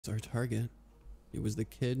Our target. It was the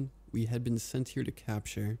kid we had been sent here to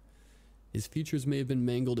capture. His features may have been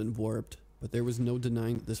mangled and warped, but there was no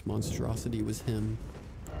denying that this monstrosity was him.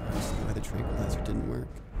 I just knew why the tranquilizer didn't work,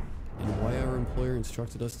 and why our employer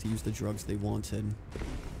instructed us to use the drugs they wanted.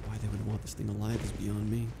 Why they would want this thing alive is beyond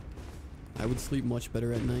me. I would sleep much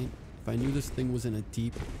better at night if I knew this thing was in a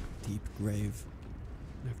deep, deep grave.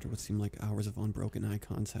 And after what seemed like hours of unbroken eye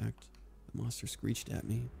contact, the monster screeched at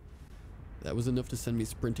me. That was enough to send me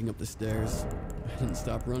sprinting up the stairs. I didn't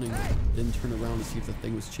stop running, didn't turn around to see if the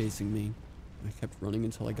thing was chasing me. I kept running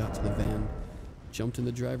until I got to the van, jumped in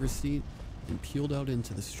the driver's seat, and peeled out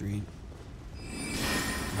into the street. For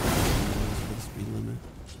the speed limit.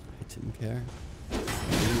 I didn't care. I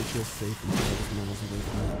didn't feel safe until I was miles away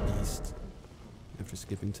from that beast. After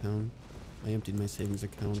skipping town, I emptied my savings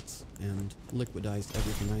accounts and liquidized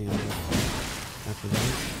everything I owned. After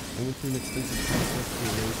that, I went through an extensive process to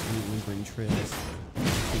erase any lingering trails. I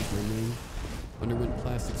changed my name, underwent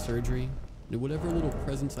plastic surgery, and whatever little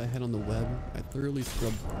presence I had on the web, I thoroughly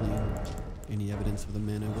scrubbed clean. Any evidence of the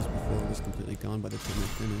man I was before was completely gone by the time I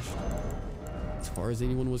finished. As far as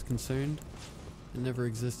anyone was concerned, it never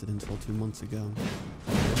existed until 2 months ago.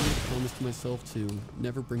 I made a promise to myself to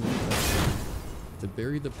never bring the past down, to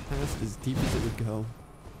bury the past as deep as it would go.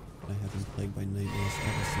 But I have been plagued by nightmares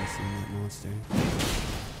ever since seeing that monster.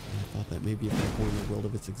 And I thought that maybe if I warned the world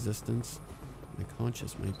of its existence, my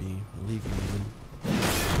conscience might be alleviated.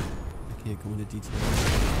 I can't go into detail on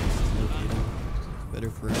where this is located. It's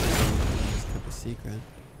better for everyone if it's kept a secret.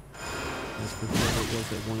 As for whoever it was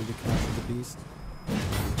that wanted to capture the beast, it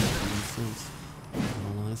doesn't make sense. In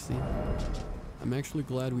all honesty, I'm actually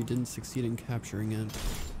glad we didn't succeed in capturing it.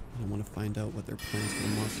 I want to find out what their plans for the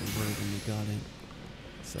monster were when they got it.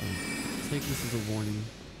 So, take this as a warning.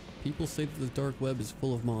 People say that the dark web is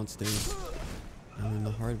full of monsters. I learned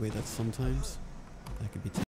the hard way that sometimes that could be